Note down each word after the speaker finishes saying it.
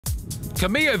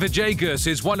Camilo Villegas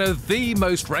is one of the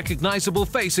most recognizable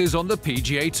faces on the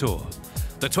PGA Tour.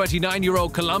 The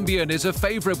 29-year-old Colombian is a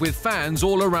favorite with fans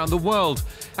all around the world,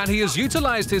 and he has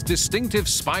utilized his distinctive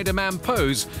Spider-Man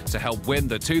pose to help win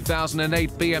the 2008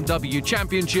 BMW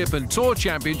Championship and Tour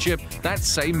Championship that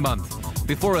same month,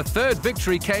 before a third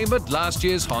victory came at last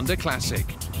year's Honda Classic.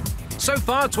 So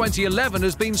far, 2011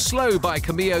 has been slow by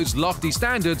Camilo's lofty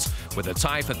standards, with a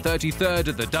tie for 33rd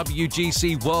at the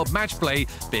WGC World Match Play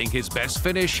being his best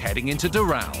finish heading into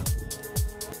Doral.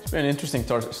 It's been an interesting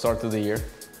start to the year.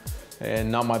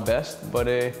 Not my best, but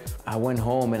I went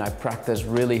home and I practiced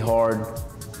really hard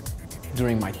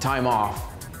during my time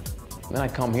off. Then I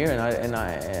come here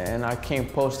and I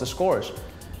can't post the scores.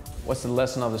 What's the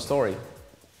lesson of the story?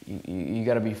 You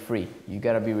gotta be free, you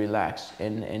gotta be relaxed,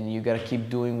 and you gotta keep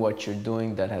doing what you're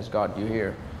doing that has got you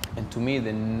here. And to me,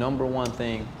 the number one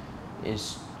thing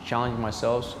is challenge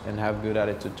myself and have good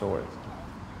attitude toward it.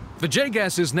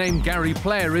 Villegas' named Gary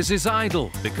Player is his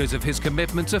idol because of his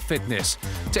commitment to fitness.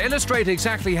 To illustrate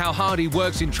exactly how hard he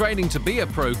works in training to be a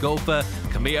pro golfer,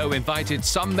 Camilo invited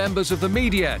some members of the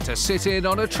media to sit in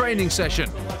on a training session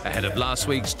ahead of last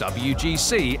week's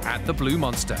WGC at the Blue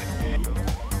Monster.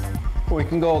 We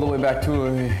can go all the way back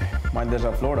to my days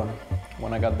at Florida.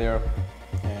 When I got there,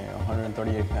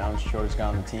 138 pounds, shortest guy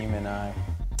on the team, and I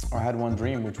had one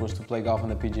dream, which was to play golf on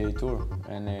the PGA Tour.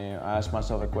 And I asked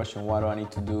myself a question: what do I need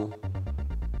to do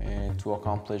to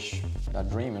accomplish that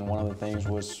dream? And one of the things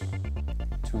was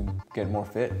to get more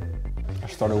fit. I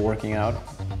started working out,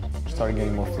 started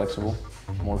getting more flexible,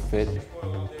 more fit,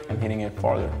 and hitting it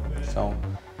farther. So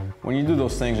when you do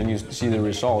those things and you see the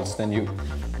results, then you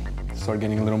start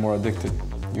getting a little more addicted.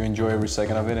 You enjoy every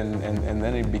second of it, and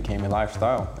then it became a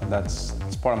lifestyle, and it's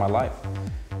part of my life.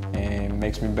 It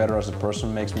makes me better as a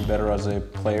person, makes me better as a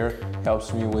player,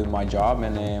 helps me with my job,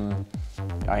 and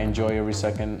I enjoy every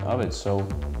second of it, so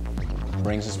it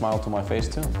brings a smile to my face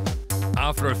too.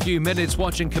 After a few minutes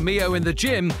watching Camilo in the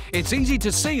gym, it's easy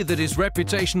to see that his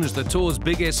reputation as the Tour's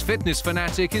biggest fitness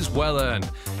fanatic is well earned.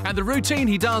 And the routine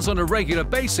he does on a regular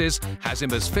basis has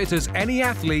him as fit as any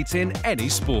athlete in any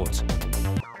sport.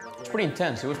 It's pretty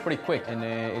intense, it was pretty quick, and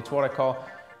it's what I call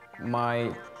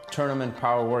my tournament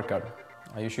power workout.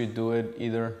 I usually do it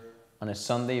either on a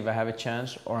Sunday if I have a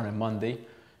chance, or on a Monday.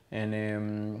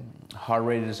 And heart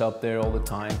rate is up there all the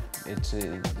time.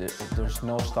 There's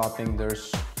no stopping,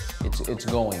 it's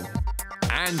going.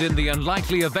 And in the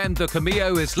unlikely event that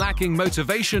Camilo is lacking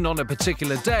motivation on a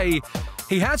particular day,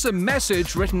 he has a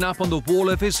message written up on the wall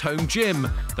of his home gym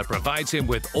that provides him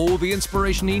with all the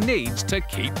inspiration he needs to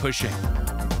keep pushing.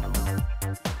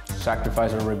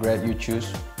 Sacrifice or regret, you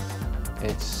choose.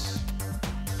 It's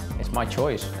my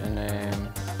choice,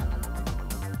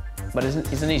 but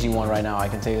it's an easy one right now, I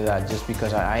can tell you that, just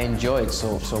because I enjoy it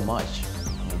so much.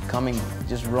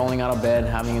 Just rolling out of bed,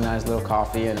 having a nice little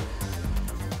coffee, and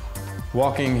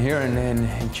walking here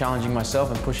and challenging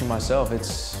myself and pushing myself.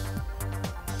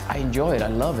 I enjoy it, I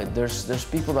love it. There's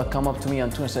people that come up to me on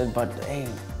tour and said, but hey,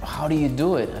 how do you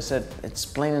do it? I said, it's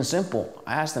plain and simple.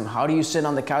 I asked them, how do you sit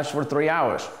on the couch for 3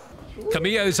 hours?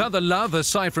 Camilo's other love,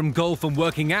 aside from golf and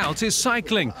working out, is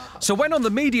cycling. So when on the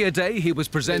media day he was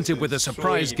presented with a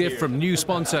surprise gift from new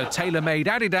sponsor TaylorMade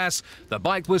Adidas, the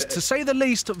bike was, to say the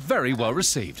least, very well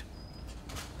received.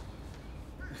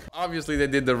 Obviously they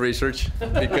did the research,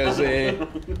 because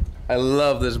I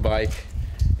love this bike,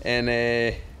 and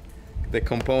the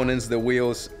components, the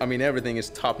wheels, I mean, everything is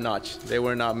top notch. They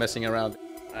were not messing around.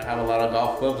 I have a lot of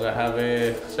golf clubs, I have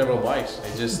several bikes.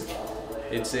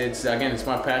 Again, it's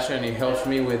my passion, and it helps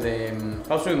me with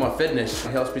my fitness.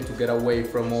 It helps me to get away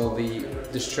from all the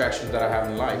distractions that I have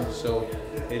in life. So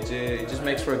it just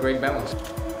makes for a great balance.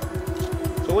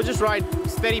 So we'll just ride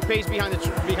steady pace behind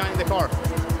the car.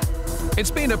 It's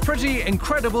been a pretty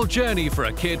incredible journey for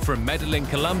a kid from Medellin,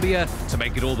 Colombia, to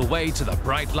make it all the way to the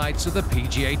bright lights of the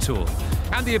PGA Tour.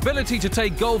 And the ability to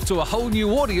take golf to a whole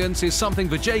new audience is something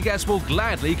Villegas will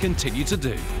gladly continue to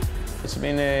do. It's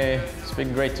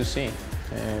been great to see.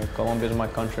 Colombia is my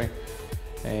country,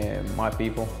 my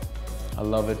people. I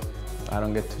love it. I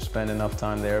don't get to spend enough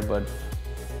time there, but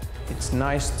it's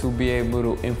nice to be able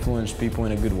to influence people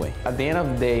in a good way. At the end of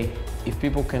the day, if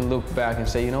people can look back and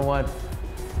say, you know what,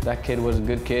 that kid was a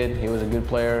good kid, he was a good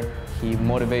player, he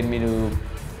motivated me to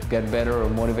get better, or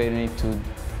motivated me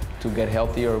to get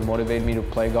healthier, or motivated me to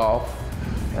play golf,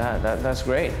 that's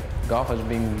great. Golf has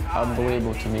been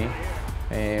unbelievable to me.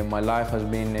 My life has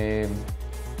been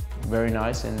very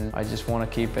nice, and I just want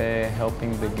to keep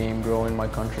helping the game grow in my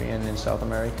country and in South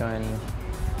America, and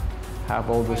have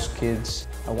all those kids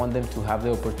I want them to have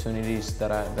the opportunities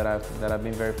that I've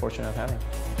been very fortunate of having.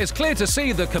 It's clear to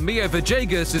see that Camilo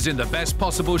Villegas is in the best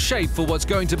possible shape for what's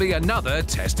going to be another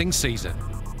testing season.